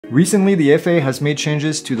Recently, the FAA has made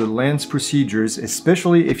changes to the LAANC procedures,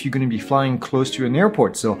 especially if you're going to be flying close to an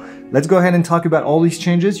airport. So let's go ahead and talk about all these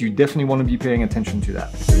changes. You definitely want to be paying attention to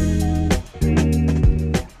that.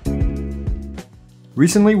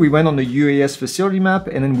 Recently, we went on the UAS facility map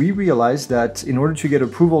and then we realized that in order to get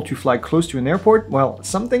approval to fly close to an airport, well,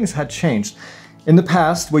 some things had changed. In the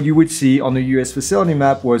past, what you would see on the US facility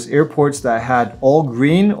map was airports that had all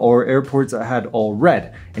green or airports that had all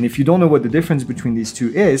red. And if you don't know what the difference between these two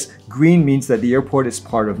is, green means that the airport is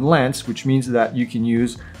part of LAANC, which means that you can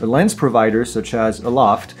use a LAANC provider such as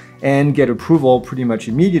Aloft and get approval pretty much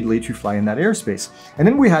immediately to fly in that airspace. And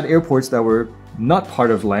then we had airports that were not part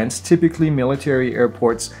of LAANC, typically military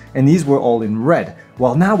airports, and these were all in red.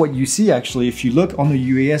 Well, now what you see actually, if you look on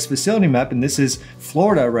the UAS facility map, and this is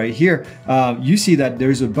Florida right here, you see that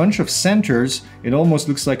there's a bunch of centers, it almost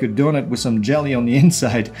looks like a donut with some jelly on the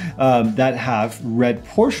inside, that have red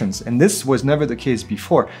portions. And this was never the case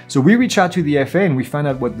before. So we reached out to the FAA and we found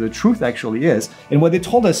out what the truth actually is. And what they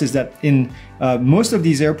told us is that in most of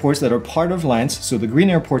these airports that are part of LAANC, so the green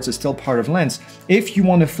airports are still part of LAANC, if you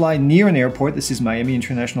want to fly near an airport, this is Miami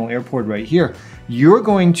International Airport right here, you're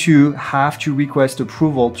going to have to request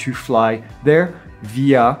approval to fly there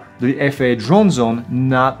via the FAA Drone Zone,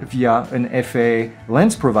 not via an FAA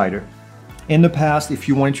LAANC provider. In the past, if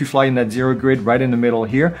you wanted to fly in that zero grid right in the middle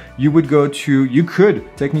here, you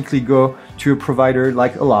could technically go to a provider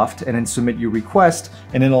like Aloft and then submit your request,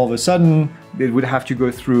 and then all of a sudden it would have to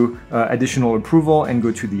go through additional approval and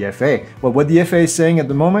go to the FAA. But what the FAA is saying at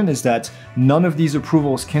the moment is that none of these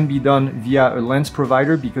approvals can be done via a LAANC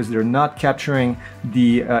provider because they're not capturing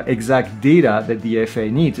the exact data that the FAA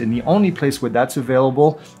needs. And the only place where that's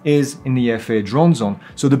available is in the FAA Drone Zone.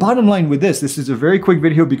 So the bottom line with this is a very quick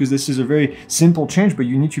video because this is a very simple change, but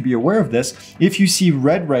you need to be aware of this. If you see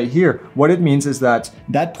red right here, what it means is that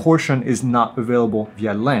that portion is not available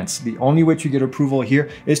via LAANC. The only way to get approval here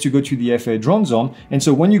is to go to the FAA Drone Zone. And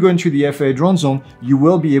so when you go into the FAA Drone Zone, you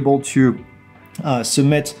will be able to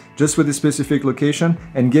submit just with a specific location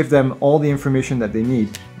and give them all the information that they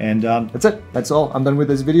need. And that's it. That's all. I'm done with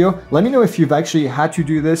this video. Let me know if you've actually had to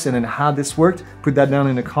do this and then how this worked. Put that down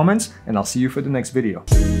in the comments and I'll see you for the next video.